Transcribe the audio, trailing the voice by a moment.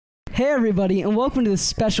Hey everybody, and welcome to this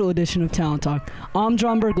special edition of Talent Talk. I'm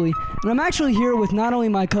John Berkeley, and I'm actually here with not only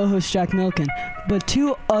my co-host Jack Milken, but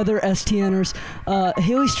two other STNers,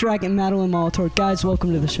 Haley Strack and Madeline Molitor. Guys,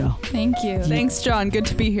 welcome to the show. Thank you. Thanks, John. Good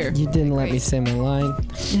to be here. You didn't let me say my line.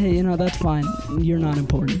 Hey, that's fine. You're not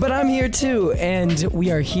important. But I'm here too, and we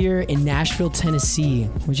are here in Nashville, Tennessee,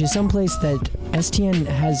 which is someplace that STN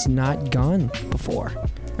has not gone before.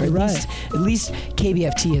 Or at least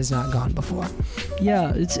KBFT has not gone before.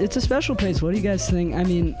 Yeah, it's a special place. What do you guys think? I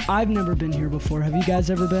mean, I've never been here before. Have you guys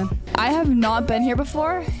ever been? I have not been here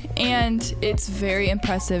before, and it's very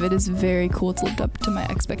impressive. It is very cool. It's lived up to my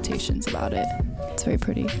expectations about it. It's very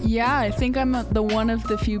pretty. Yeah, I think I'm the one of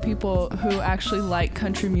the few people who actually like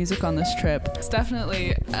country music on this trip. It's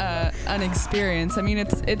definitely an experience. I mean,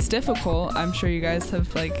 it's difficult. I'm sure you guys have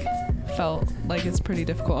felt like it's pretty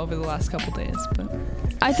difficult over the last couple days, but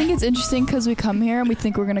I think it's interesting because we come here and we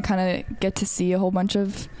think we're gonna kind of get to see a whole bunch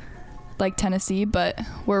of Tennessee, but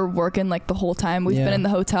we're working the whole time. We've been in the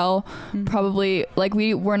hotel probably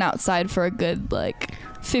we weren't outside for a good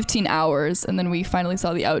 15 hours, and then we finally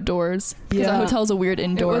saw the outdoors because the hotel's a weird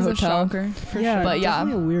indoor hotel. A shocker, for sure. But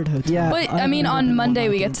definitely a weird hotel. Yeah. But I mean, on Monday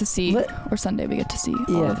we get to see, or Sunday we get to see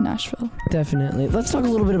all of Nashville. Definitely. Let's talk a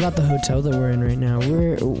little bit about the hotel that we're in right now.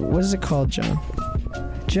 What is it called, John?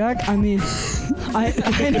 Jack, I mean, I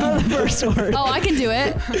know the first word. Oh, I can do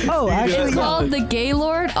it. Oh, actually, It's called the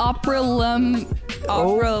Gaylord Opryland.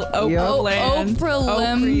 Opryland.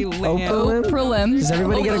 Does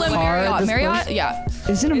everybody get a car at this Marriott? place? Yeah.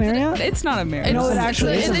 Is it a Marriott? It's not a Marriott. No, it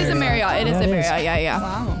actually It is a Marriott. It is a Marriott. Yeah.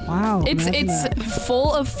 Wow. It's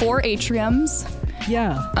full of 4 atriums.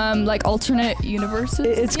 Yeah. Alternate universes.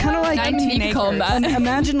 It's kind of like 19 you can call them that.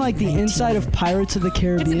 Imagine the inside of Pirates of the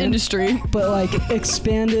Caribbean. It's an industry, but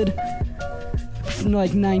expanded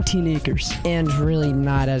 19 acres. And really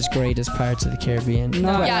not as great as Pirates of the Caribbean.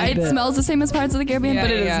 It smells the same as Pirates of the Caribbean,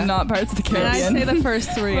 but it is not Pirates of the Caribbean. And I'd say the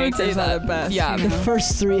first 3 acres are the best. Yeah. The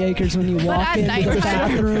first 3 acres when you walk into the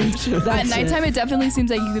bathroom. At nighttime, it definitely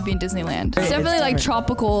seems like you could be in Disneyland. It's definitely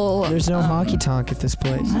tropical. There's no honky tonk at this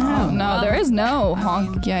place. No, there is no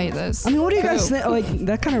honk. Yeah, there's. I mean, what do you guys think?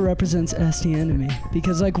 That kind of represents STN to me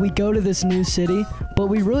because we go to this new city, but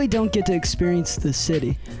we really don't get to experience the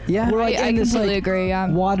city. Yeah, we're I completely agree. Yeah.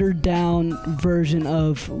 Watered down version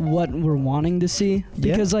of what we're wanting to see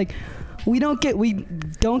because we don't get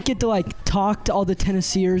to talk to all the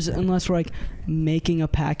Tennesseers unless we're making a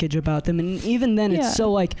package about them, and even then it's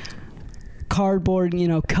so cardboard,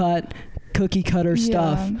 cut cookie cutter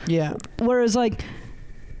stuff. Yeah. Whereas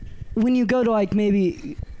when you go to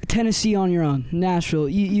maybe Tennessee on your own, Nashville,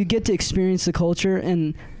 you get to experience the culture.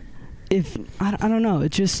 And if I don't know,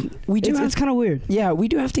 it's kind of weird. Yeah, we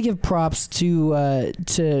do have to give props to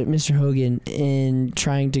Mr. Hogan in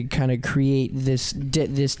trying to kind of create this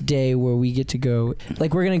day where we get to go.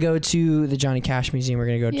 We're gonna go to the Johnny Cash Museum. We're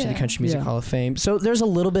gonna go to the Country Music Hall of Fame. So there's a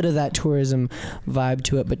little bit of that tourism vibe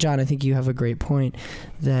to it. But John, I think you have a great point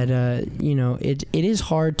that it is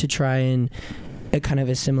hard to try and kind of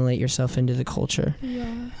assimilate yourself into the culture.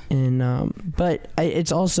 Yeah. And but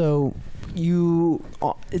it's also.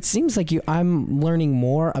 It seems I'm learning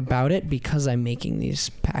more about it because I'm making these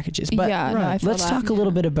packages. But let's talk a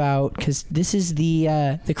little bit about, because this is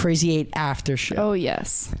the Crazy 8 after show. Oh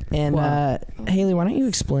yes. And Haley, why don't you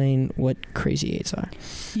explain what Crazy 8s are?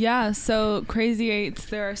 Yeah, so Crazy 8s,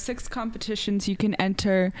 there are 6 competitions you can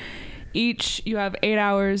enter. Each you have 8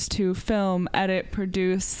 hours to film, edit,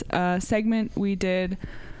 produce a segment. We did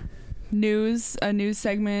a news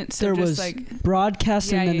segment. So there just was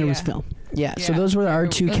broadcast and then there was film. Yeah, so those were our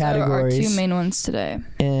 2 categories. Our 2 main ones today.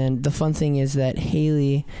 And the fun thing is that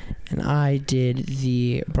Haley and I did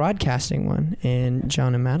the broadcasting one, and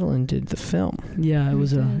John and Madeline did the film. Yeah, it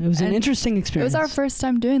was an interesting experience. It was our first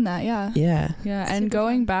time doing that. Yeah. Yeah. Yeah, and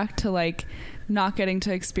going back to not getting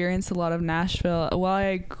to experience a lot of Nashville, while I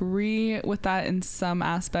agree with that in some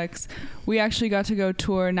aspects, we actually got to go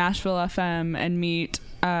tour Nashville FM and meet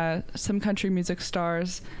some country music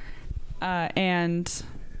stars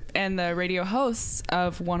and the radio hosts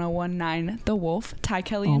of 101.9 The Wolf, Ty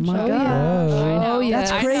Kelly and my Shelby. God. Oh, yeah.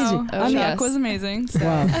 That's crazy. Chuck was amazing. So,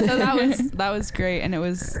 wow. So that was great, and it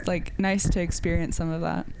was nice to experience some of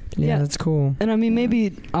that. Yeah, that's cool. And I mean,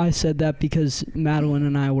 maybe I said that because Madeline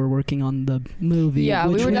and I were working on the movie. Yeah,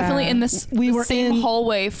 we were definitely in the same in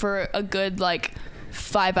hallway for a good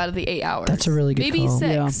 5 out of the 8 hours. That's a really good maybe call.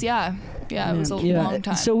 6. Yeah. Yeah, it was a long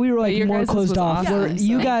time. So we were like more closed off. Awesome. Where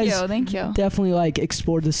you guys thank you. definitely like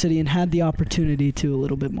explored the city and had the opportunity to a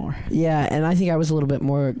little bit more. Yeah, and I think I was a little bit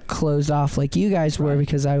more closed off like you guys were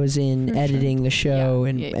because I was in editing the show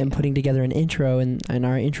and putting together an intro, and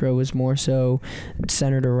our intro was more so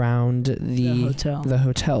centered around the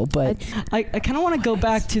hotel. But I kind of want to go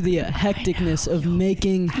back to the hecticness of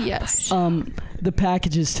making the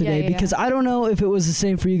packages today because I don't know if it was the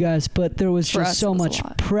same for you guys, but there was just so much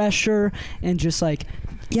pressure and just like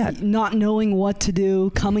not knowing what to do,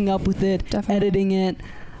 coming up with it, editing it.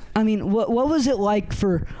 I mean, what was it like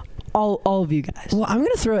for all of you guys? Well, I'm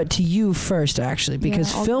going to throw it to you first, actually,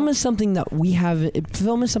 because film is something we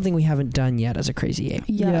haven't done yet as a Crazy Eight.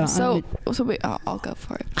 Yeah. So wait, I'll go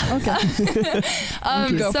for it. Okay.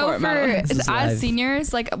 So as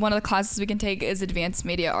seniors, like one of the classes we can take is Advanced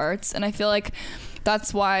Media Arts, and I feel like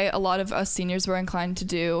that's why a lot of us seniors were inclined to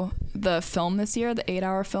do the film this year, the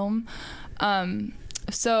 8-hour film.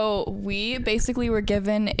 So we basically were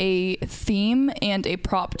given a theme and a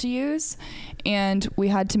prop to use, and we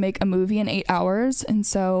had to make a movie in 8 hours. And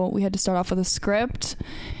so we had to start off with a script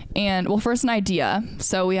and, well, first an idea.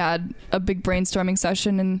 So we had a big brainstorming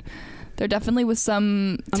session, and there definitely was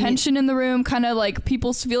some tension in the room, kind of like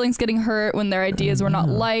people's feelings getting hurt when their ideas were not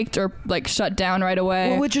liked or like shut down right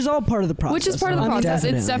away. Well, which is all part of the process.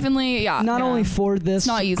 It's definitely, not only for this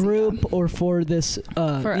group or for this,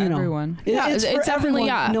 for everyone. It's for definitely,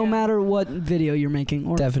 everyone, no matter what video you're making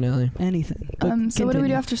or anything. So what did we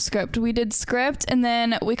do after script? We did script, and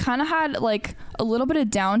then we kind of had like a little bit of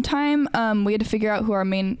downtime. We had to figure out who our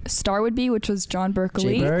main star would be, which was John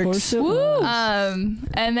Berkeley. Of course it was.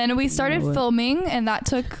 And then we started filming, and that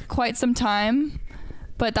took quite some time,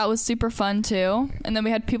 but that was super fun too. And then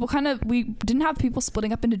we had people we didn't have people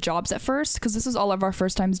splitting up into jobs at first because this was all of our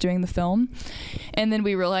first times doing the film, and then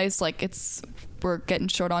we realized like we're getting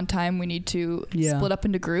short on time, we need to split up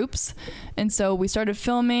into groups. And so we started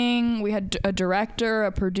filming. We had a director,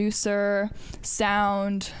 a producer,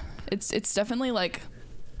 sound. It's definitely like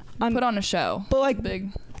put on a show, but like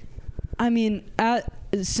big. I mean,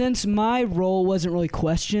 since my role wasn't really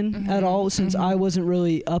questioned at all, since I wasn't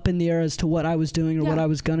really up in the air as to what I was doing or what I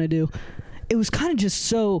was gonna do, it was kind of just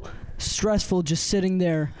so stressful just sitting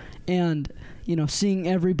there and seeing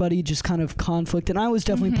everybody just kind of conflict. And I was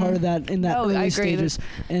definitely part of that in that early stages.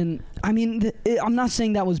 And I mean, I'm not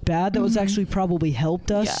saying that was bad. That was actually probably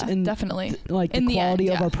helped us in definitely like the quality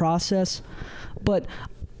of our process. But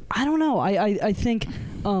I don't know. I think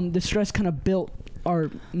the stress kind of built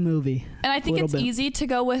our movie. And I think it's easy to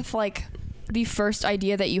go with like the first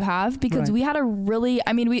idea that you have, because we had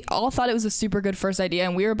we all thought it was a super good first idea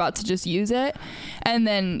and we were about to just use it. And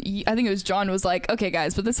then I think it was John was like, okay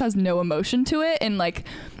guys, but this has no emotion to it. And like,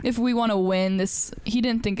 if we want to win this, he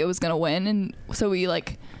didn't think it was going to win. And so we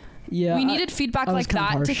needed feedback like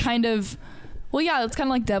that to kind of, it's kind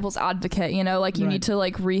of like devil's advocate, you need to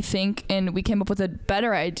like rethink, and we came up with a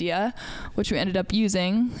better idea, which we ended up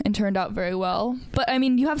using and turned out very well. But I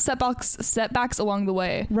mean, you have setbacks along the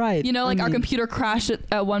way. Right. Our computer crashed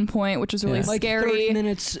at one point, which was really scary.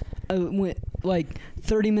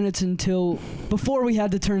 30 minutes until before we had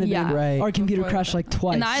to turn it in. Right. Our computer crashed like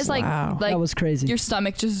twice. And I was like, that was crazy. Your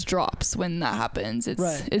stomach just drops when that happens. It's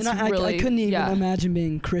I couldn't even imagine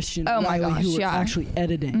being Christian Riley who were actually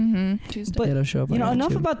editing. But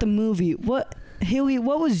enough about the movie. Haley,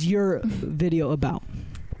 what was your video about?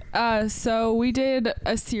 So we did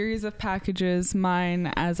a series of packages.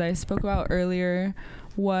 Mine, as I spoke about earlier,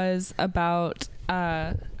 was about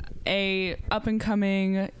a up and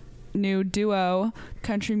coming new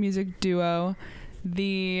country music duo,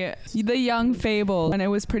 the Young Fable. And it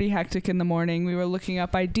was pretty hectic in the morning. We were looking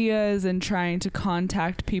up ideas and trying to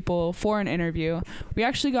contact people for an interview. We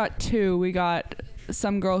actually got 2. We got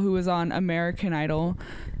some girl who was on American Idol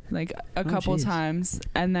like a couple times,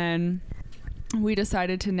 and then we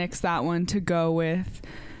decided to nix that one to go with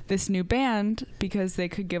this new band because they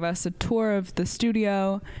could give us a tour of the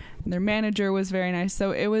studio, and their manager was very nice.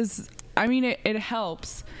 So it was, it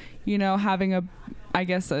helps, having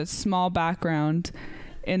a small background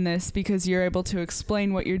in this, because you're able to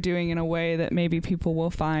explain what you're doing in a way that maybe people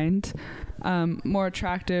will find more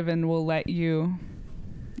attractive and will let you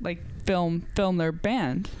like film their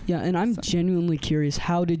band. And I'm genuinely curious,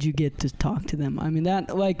 how did you get to talk to them? I mean,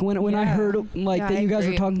 that like when I heard that you guys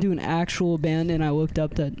were talking to an actual band, and I looked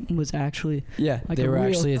up that was actually they were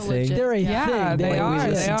actually a thing. They're a thing. They are.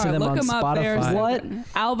 Look them up. What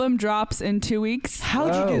album drops in 2 weeks?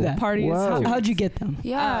 How'd you do that? Parties. How'd you get them?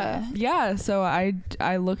 So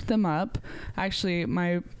I looked them up. Actually,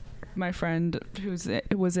 my my friend was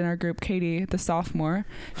in our group, Katie, the sophomore,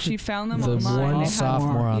 she found them the online. one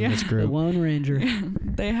sophomore on this The group. Lone Ranger.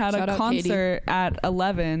 They had Shout a out, concert at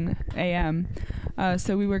 11 a.m.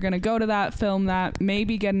 So we were going to go to that, film that,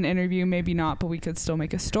 maybe get an interview, maybe not, but we could still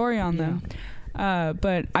make a story on them.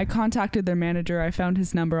 But I contacted their manager. I found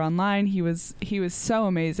his number online. He was so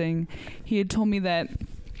amazing. He had told me that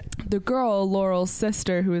the girl, Laurel's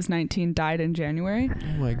sister, who was 19, died in January. Oh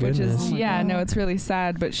my goodness. Which is, God. no, it's really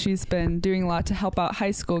sad, but she's been doing a lot to help out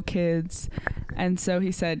high school kids. And so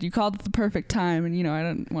he said, you called at the perfect time. And, I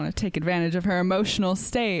don't want to take advantage of her emotional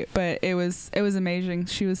state, but it was amazing.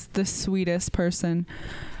 She was the sweetest person.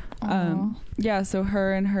 So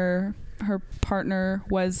her and her partner,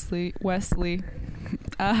 Wesley,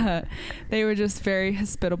 they were just very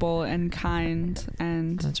hospitable and kind,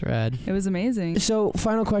 and That's rad. it was amazing. So,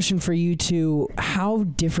 final question for you two. How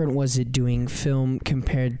different was it doing film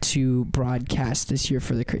compared to broadcast this year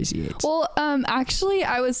for the Crazy Eights? Well, actually,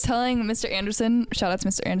 I was telling Mr. Anderson, shout out to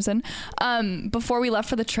Mr. Anderson, before we left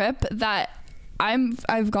for the trip that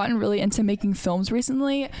I've gotten really into making films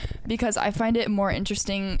recently because I find it more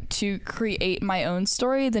interesting to create my own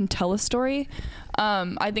story than tell a story.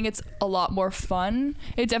 I think it's a lot more fun.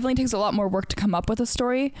 It definitely takes a lot more work to come up with a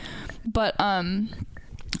story, but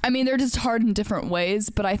they're just hard in different ways,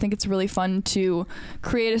 but I think it's really fun to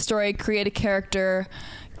create a story, create a character,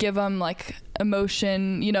 give them like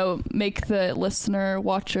emotion, make the listener,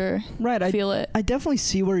 watcher feel it. I definitely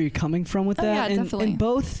see where you're coming from with that. Yeah, definitely. And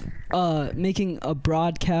both making a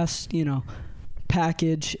broadcast,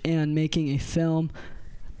 package and making a film,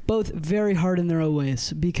 both very hard in their own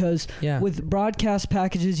ways, because with broadcast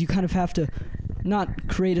packages, you kind of have to not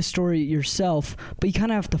create a story yourself, but you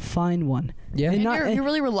kind of have to find one. Yeah. And you're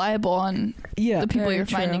really reliable on the people Very you're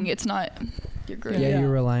true. finding. It's not your group. Yeah, you're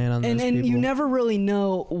relying on those and people. you never really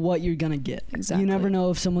know what you're gonna get. Exactly. You never know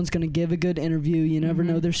if someone's gonna give a good interview. You never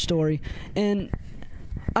know their story. And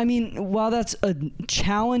while that's a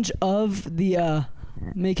challenge of the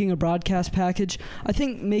making a broadcast package, I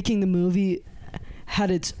think making the movie had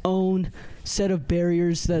its own set of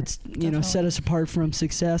barriers that's set us apart from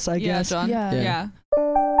success, I guess. John. Yeah.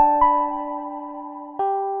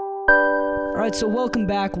 All right, so welcome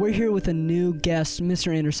back. We're here with a new guest,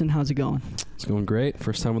 Mr. Anderson. How's it going? It's going great.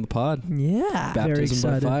 First time on the pod. Yeah. Very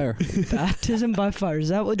Baptism by excited. fire. Baptism by fire. Is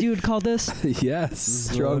that what you would call this? Yes.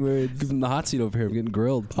 Strong words. Give him the hot seat over here. I'm getting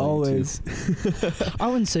grilled. Always. I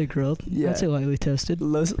wouldn't say grilled. Yeah. I'd say lightly toasted.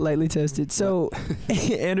 Lightly toasted. So,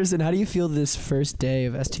 Anderson, how do you feel this first day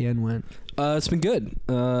of STN went? It's been good.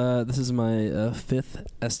 This is my fifth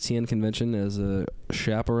STN convention as a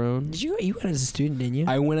chaperone. You went as a student, didn't you?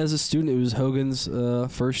 I went as a student. It was Hogan's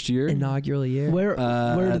first year. Inaugural year. Where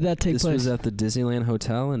did that take this place? was at the Disneyland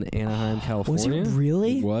Hotel in Anaheim, Was California. it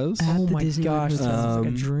really? It was. At Oh the my Disneyland gosh, that Hotel. sounds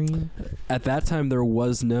like a dream. At that time, there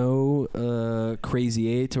was no Crazy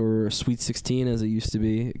 8 or Sweet 16 as it used to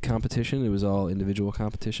be competition. It was all individual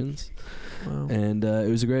competitions. Wow. And it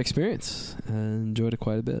was a great experience. I enjoyed it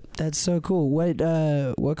quite a bit. That's so cool. What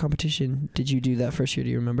competition did you do that first year? Do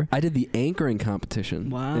you remember? I did the anchoring competition.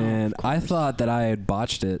 Wow, And I thought that I had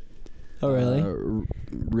botched it. Oh, really?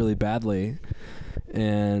 Really badly.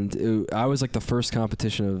 And I was like the first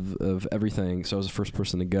competition of everything. So I was the first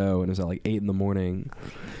person to go. And it was at like 8 in the morning.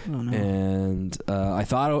 Oh, no. And I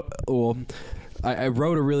thought, I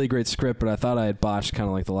wrote a really great script, but I thought I had botched kind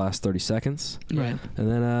of like the last 30 seconds. Right.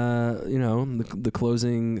 And then, the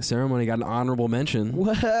closing ceremony got an honorable mention.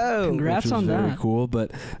 Whoa! Congrats which was on very that. cool.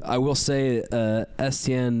 But I will say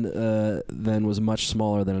STN then was much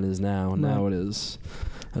smaller than it is now. Right. Now it is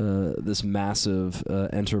this massive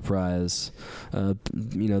enterprise.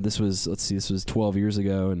 This was 12 years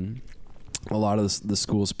ago, and a lot of the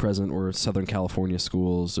schools present were Southern California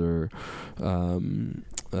schools or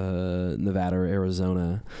Nevada or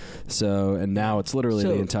Arizona. And now it's literally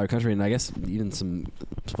the entire country, and I guess even some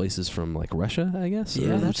places from like Russia, I guess.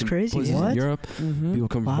 Yeah, or that's some crazy. places What? in Europe. Mm-hmm. People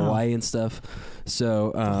come from Wow. Hawaii and stuff.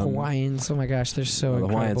 So The Hawaiians, oh my gosh, they're so the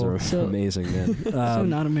incredible. Hawaiians are So- amazing, man. So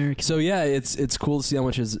not American. So yeah, it's cool to see how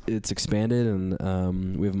much it's expanded,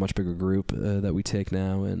 and we have a much bigger group that we take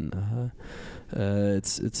now, and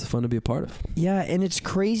it's fun to be a part of. Yeah, and it's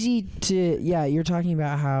crazy you're talking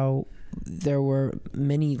about how there were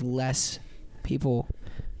many less people.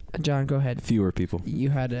 John, go ahead. Fewer people. You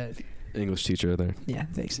had a English teacher there. yeah,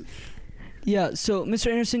 thanks. Yeah, so Mr.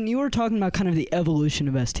 Anderson, you were talking about kind of the evolution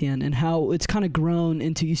of STN and how it's kind of grown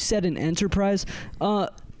into, you said, an enterprise.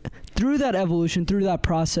 Through that evolution, through that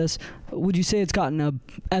process, would you say it's gotten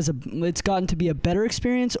to be a better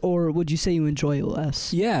experience, or would you say you enjoy it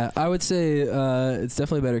less? Yeah, I would say it's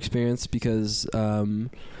definitely a better experience because 12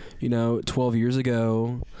 years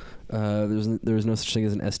ago, There was no such thing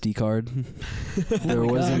as an SD card. There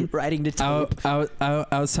wasn't writing to tape.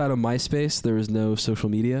 Outside of MySpace, there was no social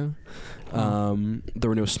media. There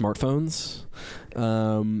were no smartphones.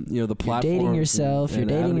 The platform. You're dating yourself. You're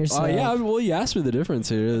dating yourself. Oh yeah. Well, you asked me the difference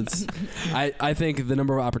here. It's, I think the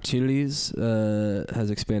number of opportunities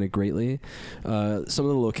has expanded greatly. Some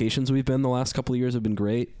of the locations we've been the last couple of years have been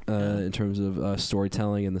great in terms of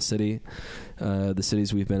storytelling in the city, the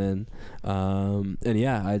cities we've been in, and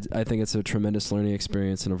yeah, I think it's a tremendous learning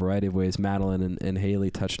experience in a variety of ways. Madeline and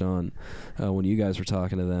Haley touched on when you guys were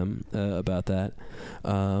talking to them about that,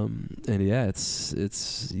 and yeah,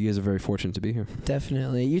 it's you guys are very fortunate to be here.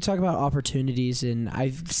 Definitely. You talk about opportunities, and I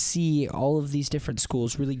see all of these different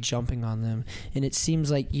schools really jumping on them, and it seems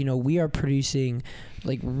like we are producing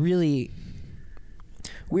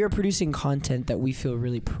content that we feel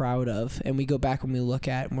really proud of, and we go back and we look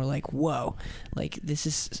at and we're like, whoa, like this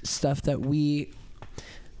is stuff that we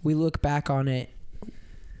look back on it.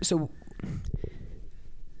 So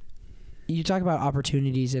you talk about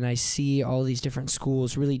opportunities, and I see all these different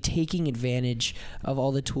schools really taking advantage of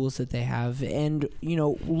all the tools that they have. And,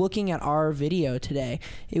 looking at our video today,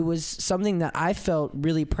 it was something that I felt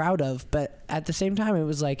really proud of. But at the same time, it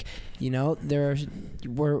was like, we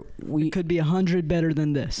could be 100 better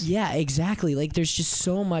than this. Yeah, exactly. Like there's just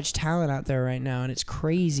so much talent out there right now, and it's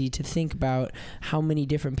crazy to think about how many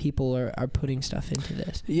different people are putting stuff into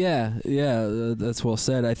this. Yeah, that's well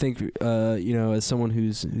said. I think as someone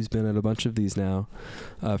who's been at a bunch of these now,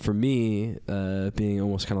 for me, being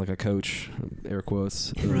almost kind of like a coach, air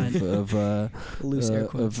quotes, of loose air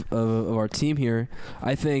quotes of our team here,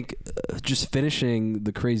 I think just finishing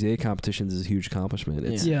the Crazy 8 competitions is a huge accomplishment.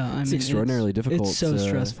 It's extraordinarily difficult. It's so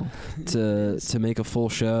stressful to make a full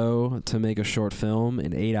show, to make a short film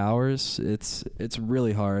in 8 hours. It's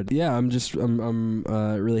really hard. Yeah, I'm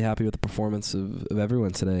really happy with the performance of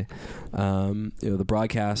everyone today. The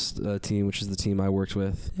broadcast team, which is the team I worked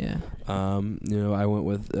with. Yeah. I went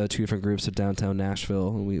with 2 different groups at downtown Nashville,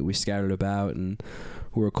 and we scattered about, and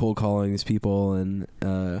we were cold calling these people, and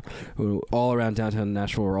all around downtown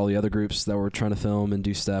Nashville were all the other groups that were trying to film and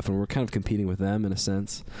do stuff, and we're kind of competing with them in a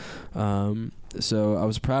sense. So I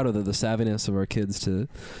was proud of the savviness of our kids to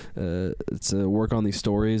work on these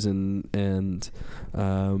stories, and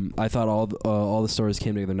I thought all the stories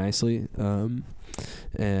came together nicely,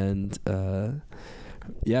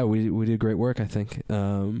 yeah, we did great work, I think.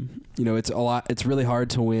 It's a lot. It's really hard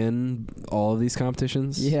to win all of these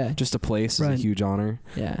competitions. Yeah. Just a place is a huge honor.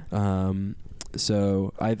 Yeah.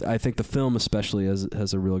 So I think the film especially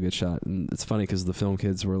has a real good shot, and it's funny because the film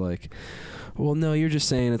kids were like, well, no, you're just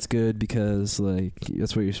saying it's good because like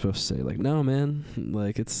that's what you're supposed to say. Like, no, man,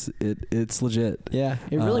 like it's legit. Yeah,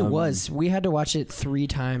 it really was. We had to watch it 3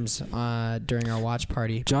 times during our watch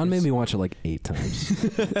party. John made me watch it like 8 times.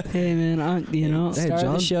 Hey man,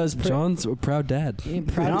 John, John's a proud dad. I'm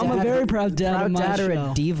a very proud dad. Proud dad or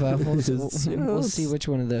a diva. We'll see which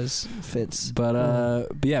one of those fits. But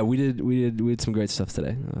yeah, we did some great stuff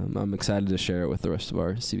today. I'm excited to share it with the rest of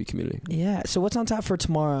our CV community. Yeah. So what's on tap for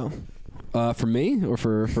tomorrow? For me or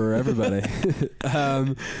for everybody?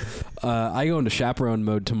 I go into chaperone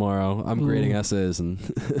mode tomorrow. I'm grading essays and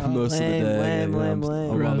most of the day I'm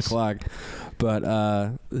around the clock. But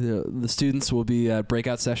the students will be at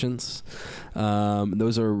breakout sessions.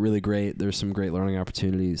 Those are really great. There's some great learning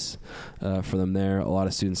opportunities for them there. A lot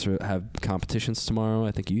of students have competitions tomorrow.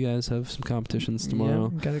 I think you guys have some competitions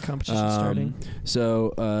tomorrow. Yeah, got a competition starting.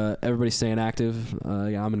 So everybody's staying active.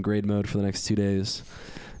 I'm in grade mode for the next 2 days.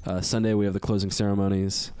 Sunday we have the closing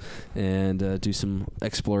ceremonies and do some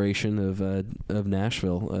exploration of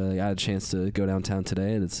Nashville. I had a chance to go downtown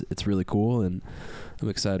today, and it's really cool, and I'm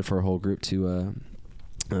excited for our whole group to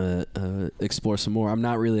explore some more. I'm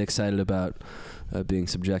not really excited about being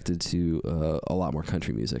subjected to a lot more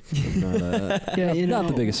country music. I'm not, not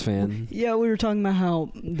the biggest fan. Yeah, we were talking about how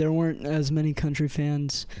there weren't as many country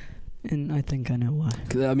fans. And I think I know why.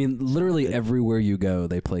 I mean, literally everywhere you go,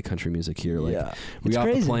 they play country music here. Like, we got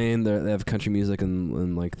off the plane, they have country music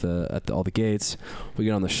and like all the gates. We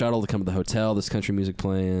get on the shuttle to come to the hotel. There's country music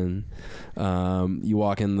playing. You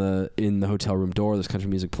walk in the hotel room door. There's country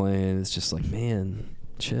music playing. It's just like, man,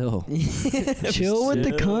 chill. Chill with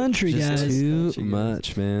the country, guys. Just too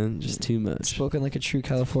much, man. Just too much. Spoken like a true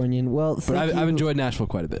Californian. Well, but I've enjoyed Nashville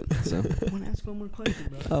quite a bit. So. I want to ask one more question,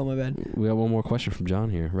 bro. Oh, my bad. We got one more question from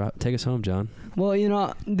John here. Take us home, John. Well,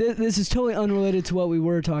 this is totally unrelated to what we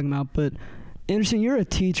were talking about, but interesting. You're a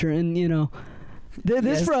teacher, and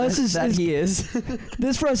this for us is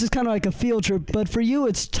this for us is kind of like a field trip, but for you,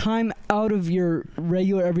 it's time out of your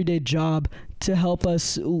regular everyday job to help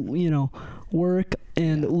us, work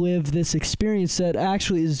and live this experience that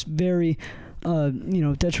actually is very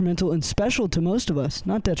detrimental and special to most of us.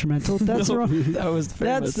 Not detrimental. That's the wrong. That was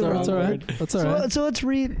that's the wrong word. That's all right. So let's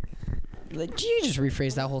read. Like, you just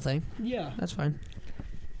rephrase that whole thing. Yeah. That's fine.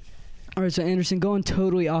 All right, so Anderson, going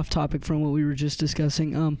totally off topic from what we were just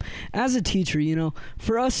discussing. As a teacher,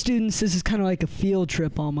 for us students, this is kind of like a field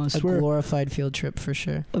trip almost. A glorified field trip for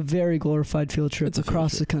sure. A very glorified field trip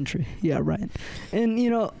across the country. Yeah, right. And,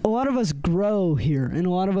 a lot of us grow here, and a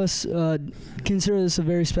lot of us consider this a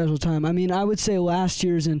very special time. I mean, I would say last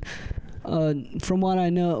year's, and from what I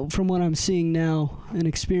know, from what I'm seeing now and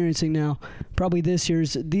experiencing now, probably this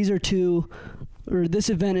year's, this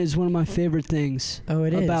event is one of my favorite things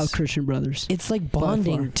about Christian Brothers. It's like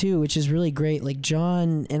bonding too, which is really great. Like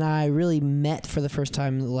John and I really met for the first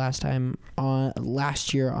time last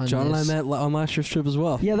year on John this. and I met on last year's trip as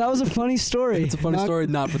well. Yeah, that was a funny story. It's a funny story,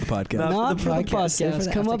 not for the podcast. Not for the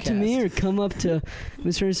podcast. Come up to me or come up to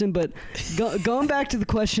Mr. Anderson. But going back to the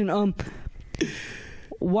question,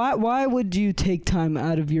 why would you take time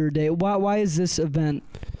out of your day? Why is this event,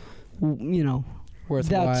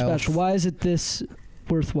 worthwhile? That special? Why is it this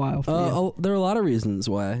worthwhile for you? There are a lot of reasons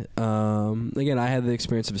why. Again, I had the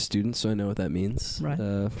experience of a student, so I know what that means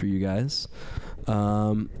for you guys.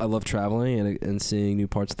 I love traveling and seeing new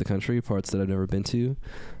parts of the country, parts that I've never been to.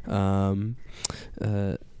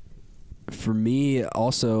 For me,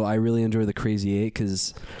 also, I really enjoy the Crazy 8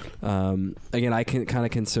 because, again, I can kind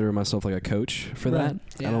of consider myself like a coach for that.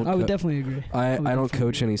 Yeah. I would definitely agree. I don't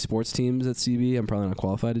coach any sports teams at CB. I'm probably not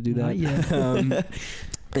qualified to do that. Not yet.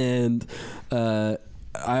 And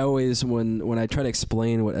I always, when I try to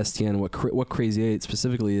explain what STN, what Crazy 8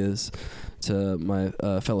 specifically is to my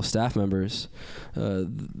fellow staff members,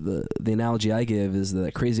 the analogy I give is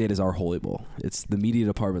that Crazy 8 is our Holy Bowl. It's the media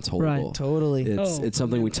department's Holy Bowl. Totally. It's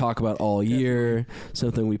something we talk about all year,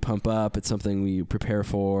 something we pump up, it's something we prepare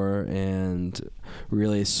for and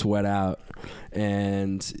really sweat out.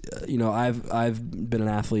 And I've been an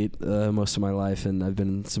athlete most of my life, and I've been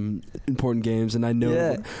in some important games, and I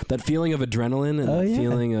know that feeling of adrenaline and that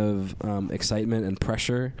feeling of excitement and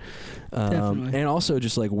pressure, and also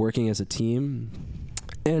just like working as a team.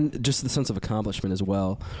 And just the sense of accomplishment as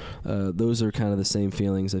well. Those are kind of the same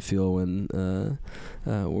feelings I feel when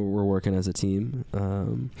we're working as a team.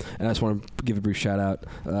 And I just want to give a brief shout out.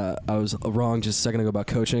 I was wrong just a second ago about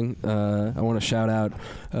coaching. I want to shout out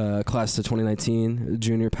class of 2019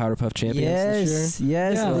 junior Powder Puff champions this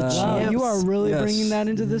year. Yes. Wow, you are really bringing that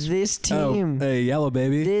into this team. Oh, hey, yellow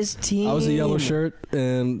baby. This team. I was a yellow shirt,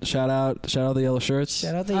 and shout out the yellow shirts.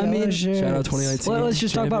 Shout out the yellow shirts. Shout out 2019. Well, let's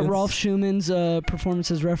just champions. talk about Rolf Schumann's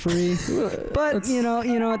performance as referee. But you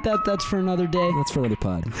know what, that's for another day. That's for another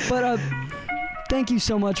pod. But thank you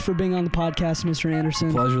so much for being on the podcast, Mr.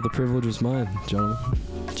 Anderson. Pleasure, the privilege was mine, gentlemen.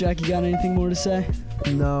 Jack, you got anything more to say?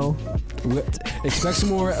 No. Expect some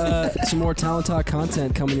more Talent Talk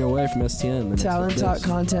content coming your way from STN. Talent Talk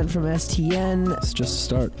content from STN. It's just a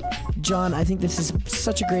start. John, I think this is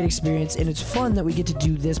such a great experience, and it's fun that we get to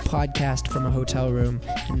do this podcast from a hotel room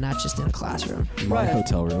and not just in a classroom. My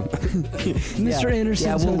hotel room. Mr.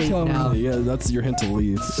 Anderson's we'll hotel leave now. room. Yeah, that's your hint to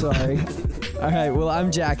leave. Sorry. All right, well,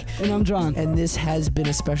 I'm Jack. And I'm John. And this has been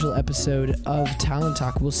a special episode of Talent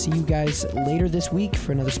Talk. We'll see you guys later this week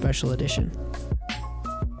for another special edition.